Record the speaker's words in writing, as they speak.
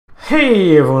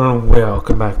Hey everyone,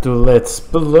 welcome back to Let's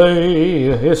Play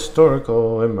a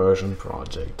Historical Immersion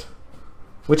Project,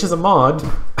 which is a mod,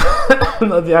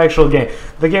 not the actual game.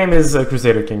 The game is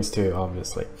Crusader Kings 2,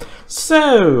 obviously.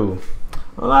 So,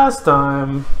 last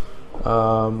time,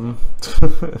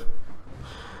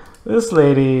 this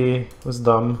lady was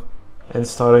dumb and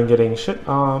started getting shit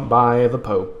on by the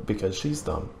Pope because she's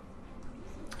dumb.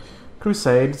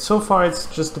 Crusade, so far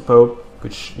it's just the Pope,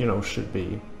 which, you know, should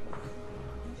be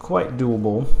quite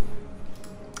doable.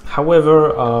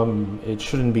 However, it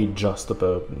shouldn't be just the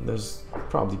Pope. There's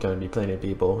probably going to be plenty of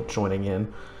people joining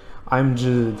in.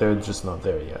 They're just not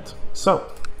there yet. So,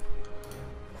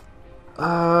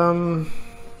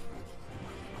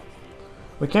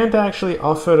 we can't actually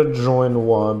offer to join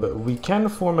WAB. We can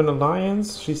form an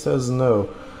alliance. She says no.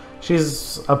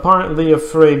 She's apparently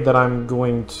afraid that I'm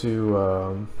going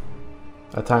to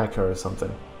attack her or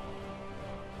something.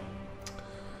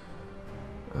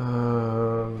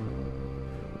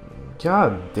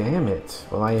 God damn it.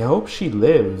 Well, I hope she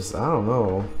lives. I don't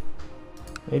know.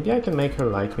 Maybe I can make her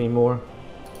like me more.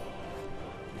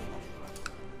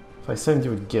 If I send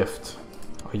you a gift,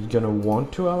 are you gonna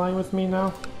want to ally with me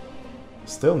now?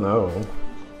 Still no.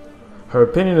 Her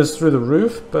opinion is through the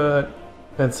roof, but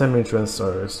and send-me trends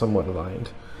are somewhat aligned.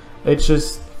 It's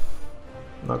just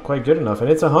not quite good enough, and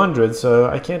it's 100, so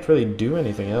I can't really do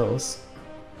anything else.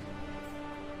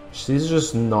 She's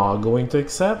just not going to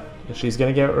accept. She's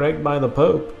gonna get wrecked by the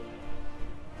Pope.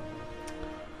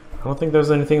 I don't think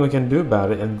there's anything we can do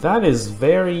about it, and that is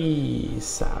very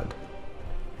sad.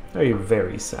 Very,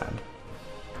 very sad.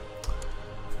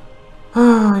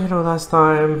 You know, last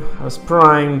time I was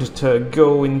primed to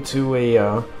go into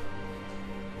a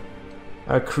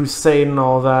crusade and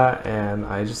all that, and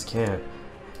I just can't.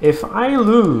 If I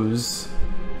lose...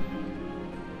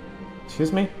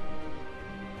 Excuse me?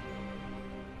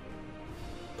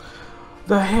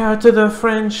 The heir to the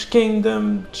French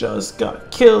kingdom just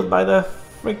got killed by the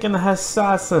freaking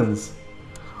assassins.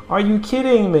 Are you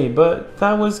kidding me? But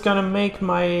that was gonna make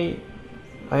my...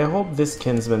 I hope this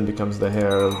kinsman becomes the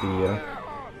heir of the...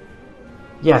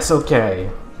 Yes, okay.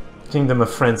 Kingdom of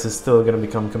France is still gonna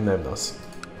become Comnendos.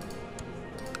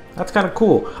 That's kind of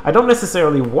cool. I don't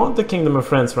necessarily want the Kingdom of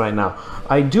France right now.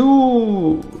 I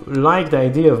do like the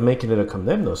idea of making it a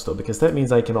Comnendos though, because that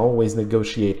means I can always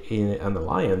negotiate in an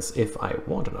alliance if I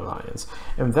want an alliance.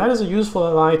 And that is a useful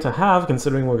ally to have,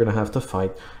 considering we're going to have to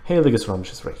fight Heiliges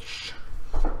Römisches Reich,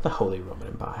 the Holy Roman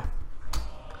Empire.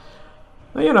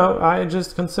 You know,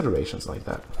 just considerations like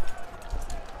that.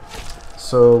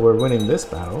 So we're winning this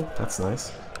battle. That's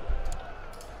nice.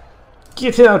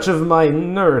 Get out of my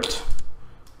nerd!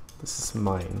 This is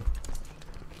mine.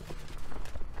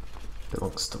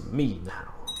 Belongs to me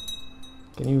now.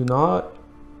 Can you not?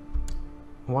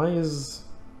 Why is...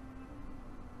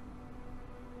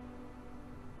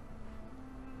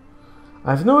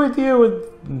 I have no idea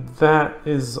what that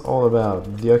is all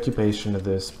about, the occupation of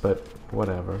this, but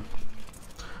whatever.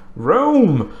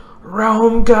 Rome!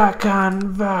 Rome got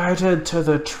converted to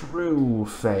the true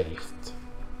faith.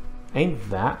 Ain't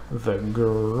that the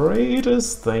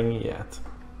greatest thing yet?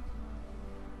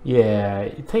 Yeah,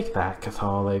 take that,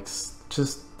 Catholics.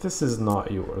 Just, this is not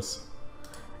yours.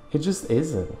 It just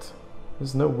isn't.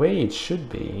 There's no way it should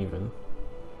be, even.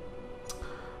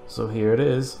 So here it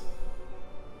is.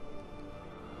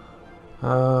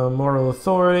 Moral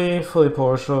authority, fully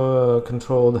partial,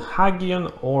 controlled. Hagion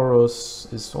Oros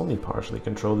is only partially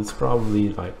controlled. It's probably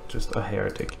like just a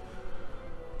heretic.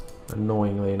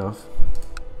 Annoyingly enough.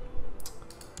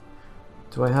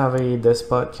 Do I have a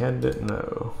despot candidate?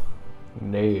 No.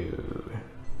 No.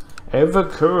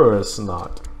 Of course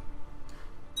not.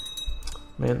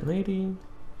 Man, lady.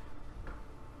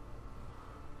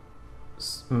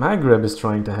 Maghreb is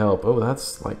trying to help. Oh,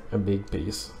 that's like a big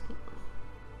piece.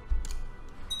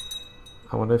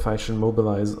 I wonder if I should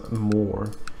mobilize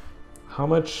more. How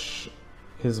much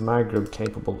is Maghreb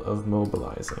capable of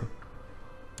mobilizing?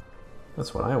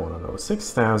 That's what I want to know.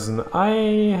 6,000.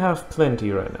 I have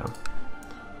plenty right now.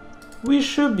 We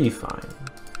should be fine.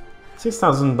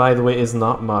 6,000, by the way, is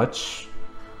not much.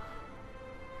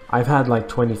 I've had like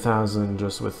 20,000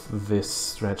 just with this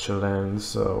stretch of land,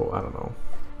 so I don't know.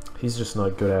 He's just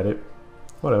not good at it.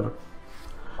 Whatever.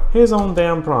 His own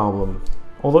damn problem.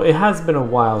 Although it has been a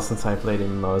while since I played a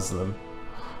Muslim.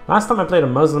 Last time I played a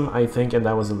Muslim, I think, and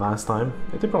that was the last time.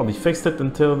 They probably fixed it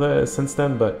since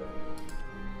then, but...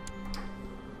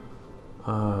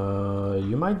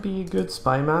 you might be a good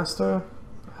spy master.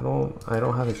 I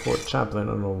don't have a court chaplain,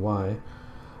 I don't know why.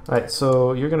 Alright,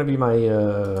 so you're gonna be my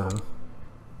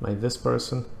this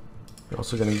person. You're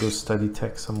also gonna go study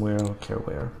tech somewhere, I don't care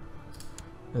where.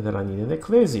 And then I need an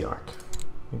ecclesiarch.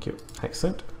 Thank you.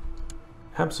 Excellent.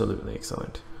 Absolutely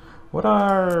excellent. What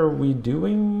are we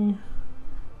doing?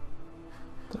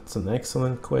 That's an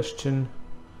excellent question.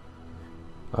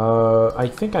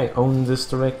 I think I own this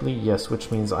directly, yes,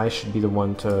 which means I should be the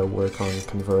one to work on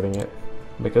converting it.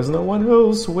 Because no one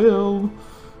else will.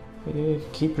 I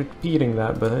keep repeating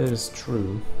that, but it is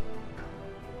true.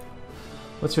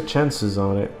 What's your chances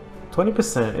on it?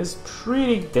 20% is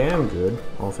pretty damn good,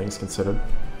 all things considered.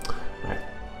 Alright,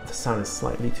 the sound is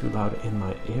slightly too loud in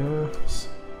my ears.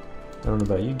 I don't know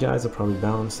about you guys, I probably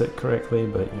balanced it correctly,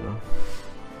 but you know.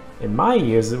 In my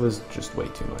ears, it was just way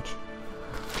too much.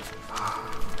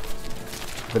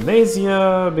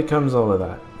 Venetia becomes all of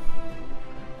that.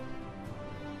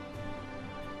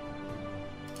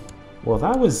 Well,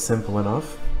 that was simple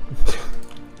enough.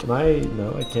 Can I?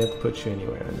 No, I can't put you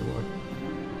anywhere anymore.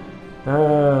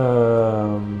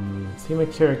 Thema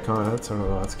Kirikon, that's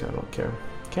Annonaria, I don't care.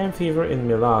 Camp Fever in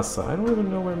Milasa. I don't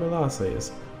even know where Milasa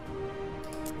is.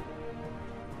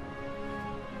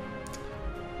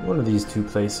 One of these two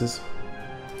places.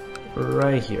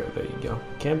 Right here, there you go.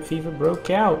 Camp Fever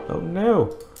broke out. Oh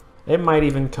no! It might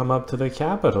even come up to the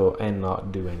capital and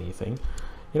not do anything.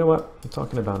 You know what? I'm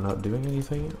talking about not doing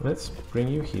anything. Let's bring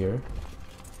you here.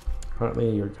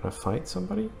 Apparently you're gonna fight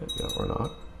somebody? Yeah, or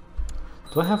not.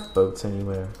 Do I have boats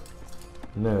anywhere?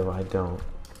 No, I don't.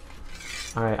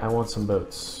 Alright, I want some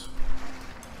boats.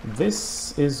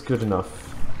 This is good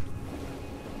enough.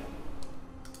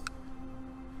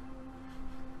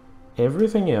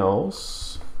 Everything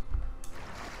else...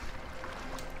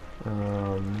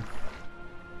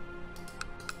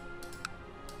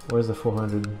 where's the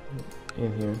 400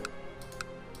 in here?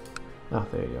 Ah,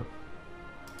 there you go.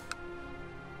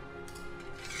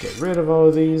 Get rid of all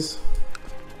of these.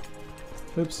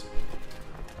 Oops.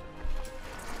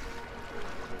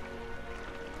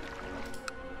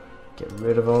 Get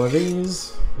rid of all of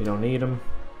these. We don't need them.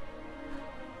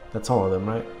 That's all of them,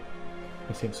 right?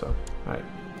 I think so. Alright.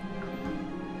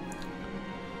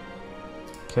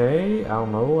 Okay, I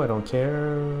don't know, I don't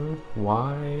care.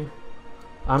 Why?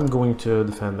 I'm going to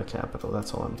defend the capital,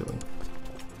 that's all I'm doing.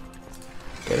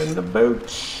 Get in the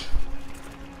boat!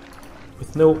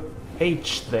 With no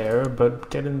H there, but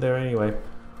get in there anyway.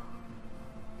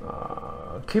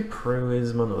 Kipru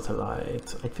is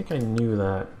monothelite. I think I knew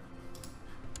that.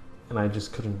 And I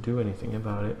just couldn't do anything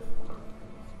about it.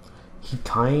 He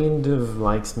kind of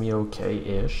likes me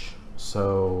okay-ish.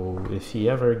 So if he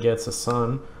ever gets a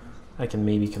son, I can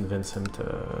maybe convince him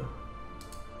to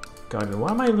garden. Why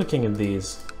am I looking at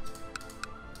these?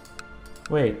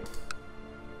 Wait.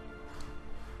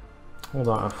 Hold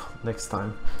on. Next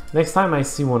time. Next time I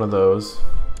see one of those.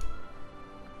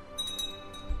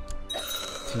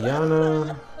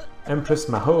 Tiana, Empress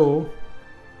Maho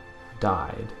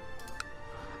died.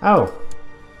 Oh.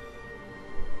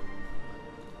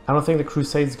 I don't think the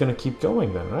Crusade's gonna keep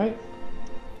going then, right?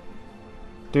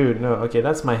 Dude, no, okay,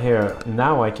 that's my hair.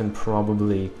 Now I can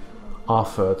probably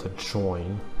offer to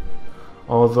join.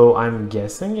 Although I'm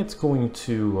guessing it's going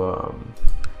to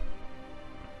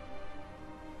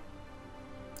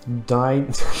die.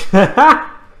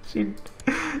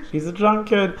 She's a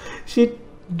drunkard.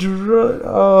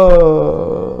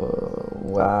 Oh,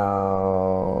 wow.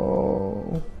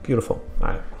 Beautiful.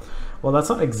 Alright. Well, that's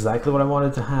not exactly what I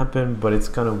wanted to happen, but it's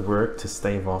gonna work to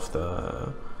stave off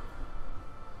the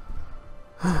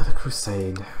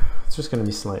Crusade. It's just gonna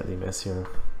be slightly messier.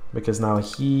 Because now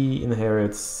he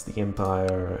inherits the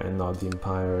Empire and not the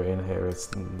Empire inherits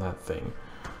that thing.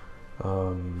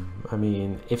 I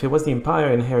mean, if it was the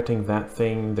Empire inheriting that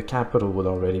thing, the capital would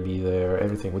already be there,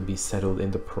 everything would be settled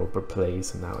in the proper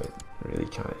place, and now it really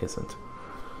kind of isn't.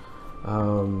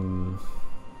 Well,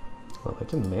 I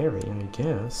can marry, I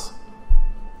guess.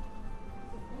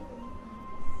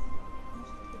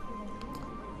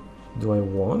 Do I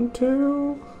want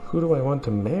to? Who do I want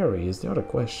to marry is the other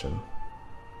question.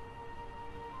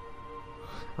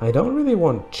 I don't really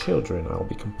want children, I'll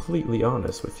be completely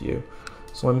honest with you.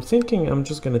 So I'm thinking I'm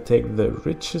just gonna take the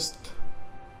richest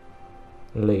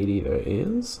lady there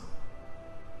is.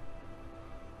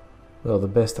 Well, the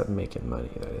best at making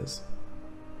money, that is.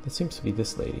 It seems to be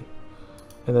this lady.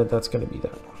 And that's gonna be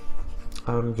that one.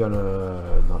 I'm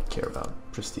gonna not care about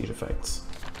prestige effects.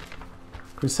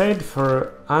 Crusade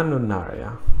for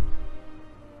Annonaria.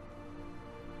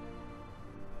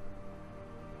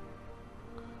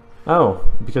 Oh,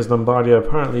 because Lombardia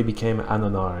apparently became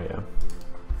Annonaria.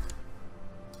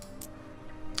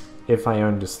 If I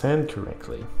understand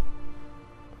correctly.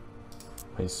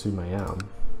 I assume I am.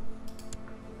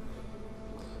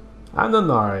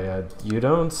 Annonaria, you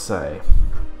don't say.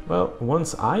 Well,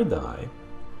 once I die,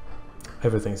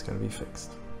 everything's gonna be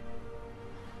fixed.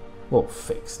 Well,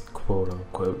 fixed, quote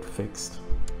unquote fixed.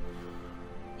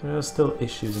 There are still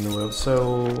issues in the world,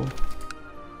 so...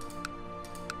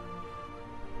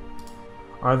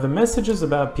 Are the messages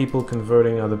about people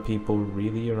converting other people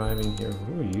really arriving here?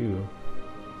 Who are you?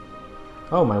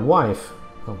 Oh, my wife!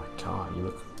 Oh my god, you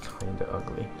look kinda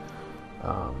ugly.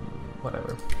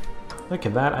 Whatever. Look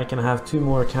at that, I can have 2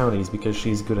 more counties because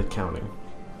she's good at counting.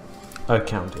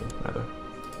 Accounting, rather.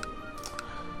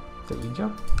 There you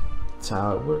go. That's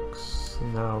how it works.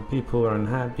 Now people are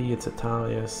unhappy, it's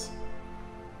Italius.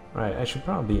 Right, I should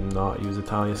probably not use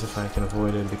Italius if I can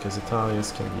avoid it, because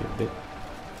Italius can be a bit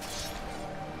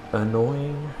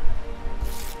annoying.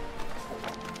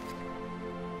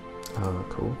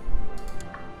 Cool.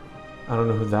 I don't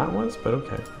know who that was, but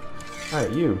okay.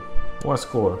 Alright, you. What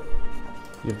score?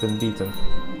 You've been beaten.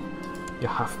 You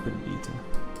have been beaten.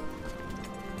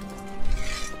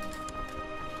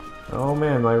 Oh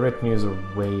man, my retinues are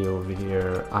way over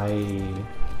here. I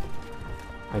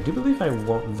do believe I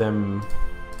want them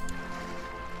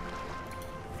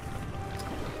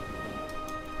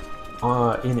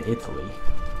in Italy.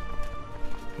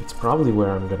 It's probably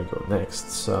where I'm gonna go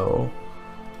next, so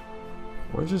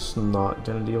we're just not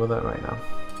gonna deal with that right now.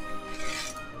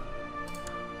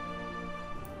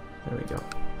 There we go.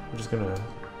 We're just gonna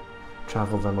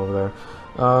travel them over there.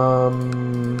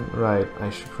 Right, I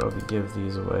should probably give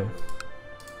these away.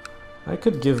 I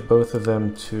could give both of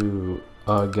them to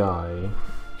a guy,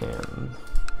 and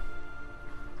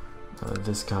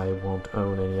this guy won't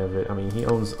own any of it. I mean, he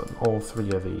owns all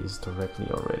 3 of these directly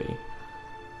already.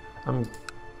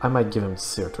 I might give him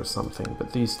Sirt or something,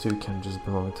 but these 2 can just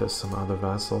belong to some other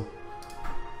vassal.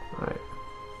 Right.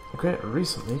 Grant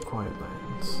recently acquired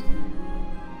lands.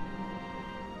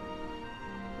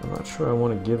 I'm not sure I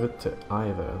want to give it to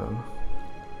either of them.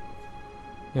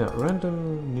 Yeah,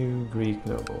 random new Greek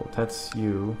noble. That's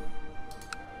you.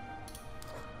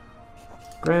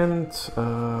 Grant,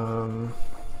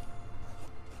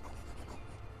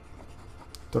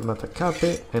 Tornata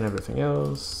Cape and everything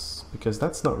else, because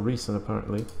that's not recent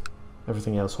apparently.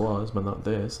 Everything else was, but not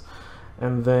this.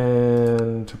 And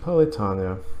then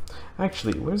Tripolitania.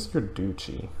 Actually, where's your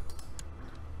duchy?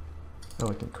 Oh,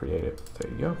 I can create it.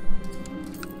 There you go.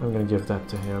 I'm gonna give that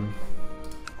to him.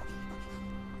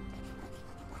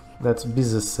 That's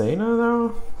Byzacena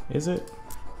now? Is it?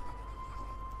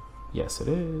 Yes, it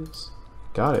is.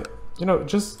 Got it. You know,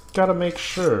 just gotta make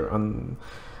sure.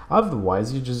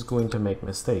 Otherwise, you're just going to make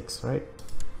mistakes, right?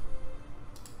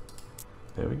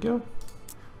 There we go.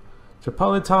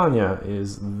 Tripolitania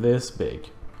is this big.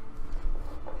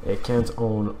 It can't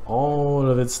own all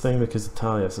of its thing because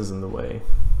Italius is in the way.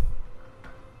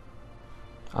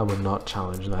 I would not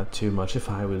challenge that too much if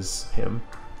I was him.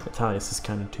 Italius is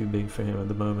kind of too big for him at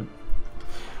the moment.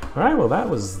 Alright, well that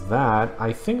was that.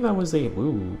 I think that was a...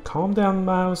 Ooh, calm down,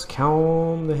 mouse.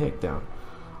 Calm the heck down.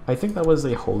 I think that was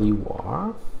a holy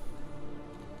war.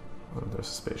 Under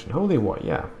suspicion. Holy war,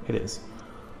 yeah, it is.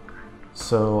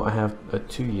 So I have a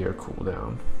 2-year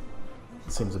cooldown.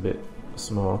 It seems a bit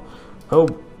small. Oh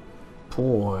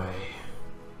boy.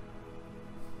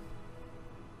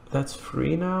 That's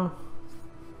free now?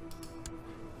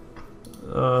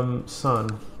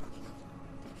 Son.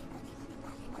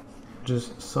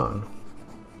 Just son.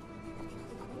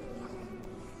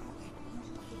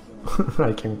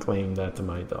 I can claim that to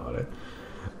my daughter.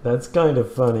 That's kind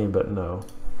of funny, but no.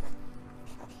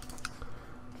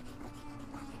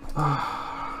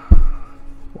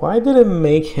 Why did it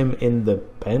make him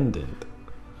independent?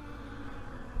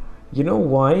 You know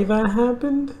why that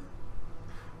happened?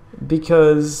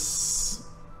 Because...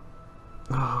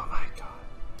 Oh my god.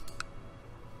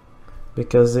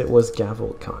 Because it was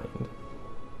Gavelkind.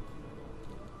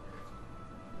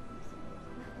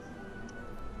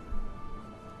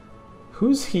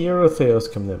 Who's Hierotheos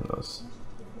Komnenos?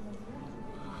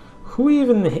 Who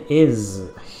even is...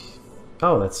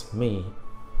 Oh, that's me.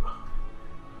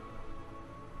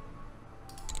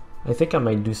 I think I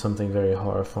might do something very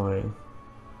horrifying.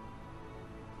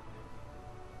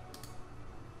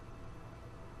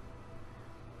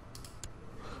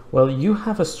 Well, you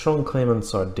have a strong claim on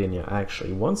Sardinia,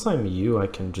 actually. Once I'm you, I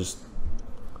can just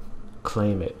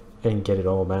claim it and get it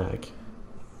all back.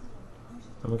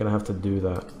 I'm gonna have to do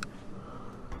that.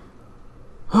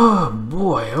 Oh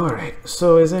boy, alright.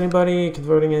 So is anybody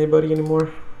converting anybody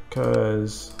anymore?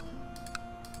 Because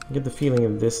I get the feeling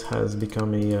that this has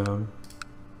become a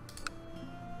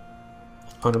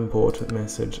unimportant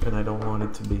message, and I don't want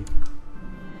it to be.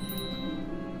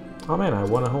 Oh man, I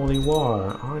won a holy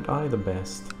war. Aren't I the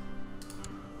best?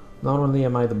 Not only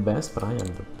am I the best, but I am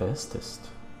the bestest.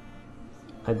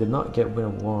 I did not get win a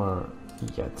war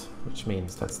yet, which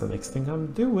means that's the next thing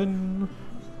I'm doing.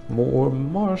 More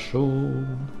Marshall,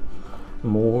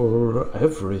 more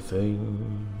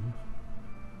everything.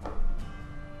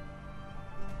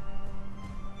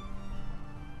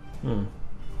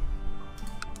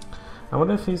 I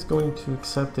wonder if he's going to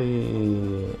accept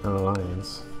an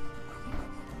alliance.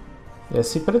 Yeah,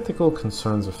 see, political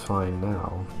concerns are fine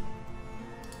now.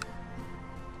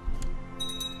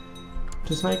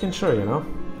 Just making sure, you know?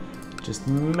 Just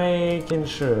making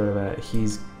sure that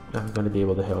I'm going to be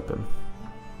able to help him.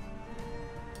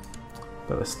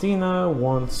 Palestina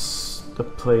wants a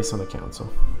place on the council.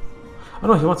 Oh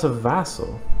no, he wants a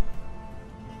vassal.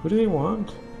 Who do he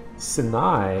want?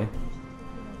 Sinai.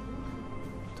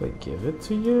 Do I give it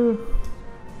to you?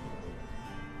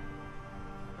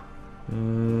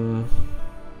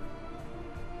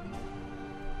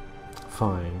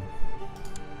 Fine.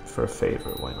 For a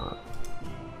favor, why not?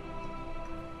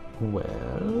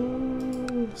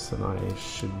 Well, Sinai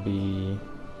should be...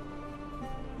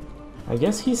 I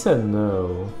guess he said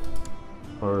no.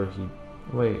 Or he...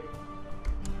 Wait.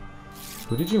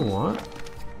 Who did you want?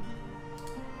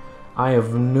 I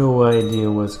have no idea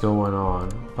what's going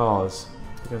on. Pause.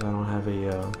 Because I don't have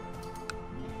a...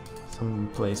 some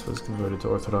place was converted to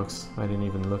Orthodox. I didn't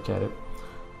even look at it.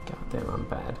 God damn, I'm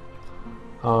bad.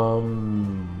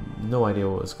 No idea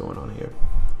what was going on here.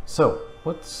 So,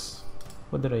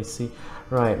 what did I see?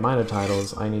 Right, minor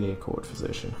titles. I need a court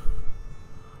physician.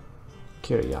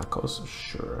 Kyriakos,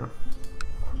 sure.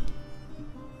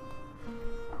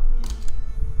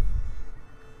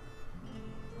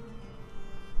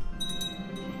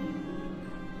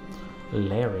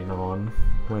 Larinon,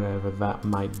 wherever that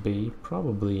might be.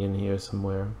 Probably in here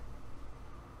somewhere.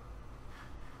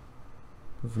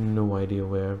 I have no idea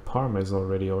where. Parma is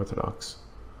already Orthodox.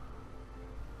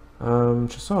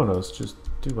 Chisonos, just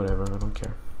do whatever, I don't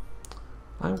care.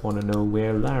 I want to know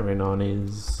where Larinon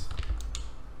is.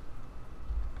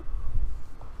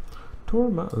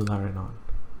 Torma Larinon.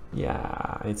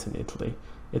 Yeah, it's in Italy.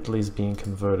 Italy's being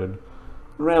converted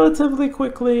relatively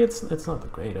quickly. It's not the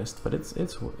greatest, but it's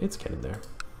getting there.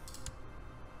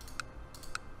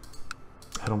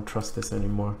 I don't trust this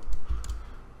anymore.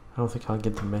 I don't think I'll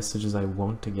get the messages I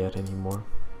want to get anymore.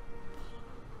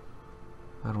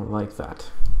 I don't like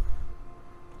that.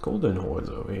 Golden Horde's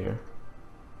over here.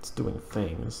 It's doing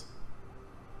things.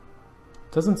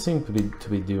 Doesn't seem to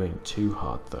be doing too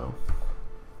hot though.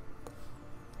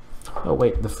 Oh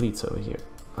wait, the fleet's over here.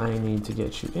 I need to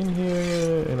get you in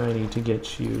here, and I need to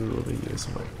get you over here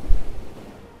somewhere.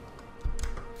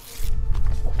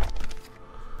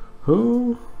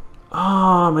 Who?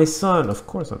 Ah, my son. Of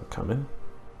course I'm coming.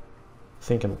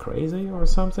 Think I'm crazy or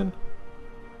something?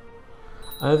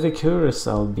 Vicurus,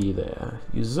 I'll be there.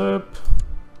 Usurp.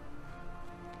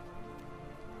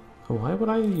 Why would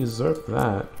I usurp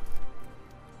that?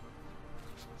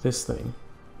 This thing.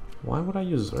 Why would I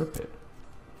usurp it?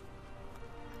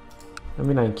 I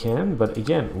mean, I can, but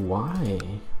again, why?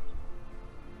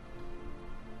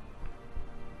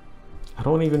 I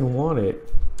don't even want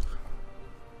it.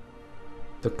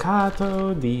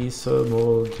 Ducato di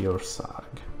Somogiorsag.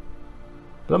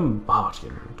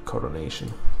 Lombardian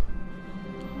coronation.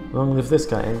 Long live this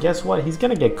guy. And guess what? He's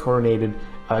gonna get coronated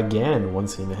again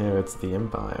once he inherits the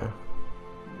empire.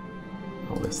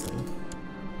 All this thing.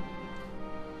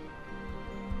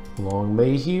 Long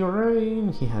may he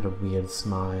reign. He had a weird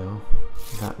smile.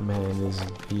 That man is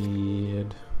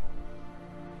weird.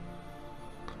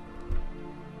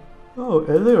 Oh,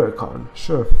 Illyricon.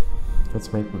 Sure.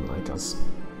 Let's make them like us.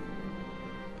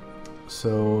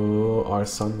 So, our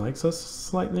son likes us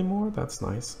slightly more? That's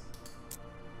nice.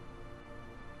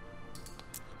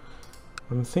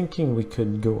 I'm thinking we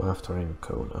could go after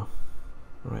Ancona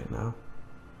right now.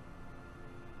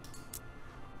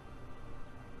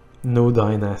 No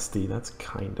dynasty, that's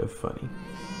kind of funny.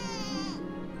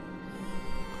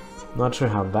 Not sure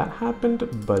how that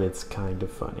happened, but it's kind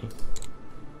of funny.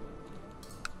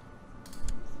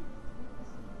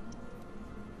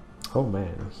 Oh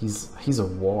man, he's a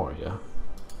warrior.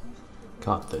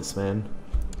 Got this, man.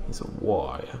 He's a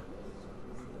warrior.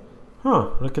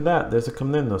 Huh, look at that. There's a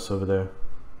Komnenos over there.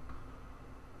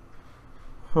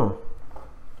 Huh.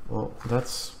 Well,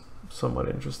 that's somewhat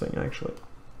interesting, actually.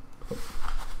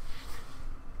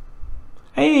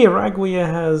 Hey, Raguia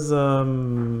has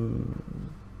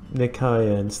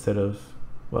Nicaea instead of...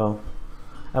 Well,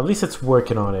 at least it's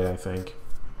working on it, I think.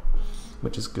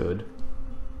 Which is good.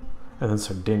 And then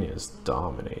Sardinia is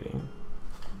dominating.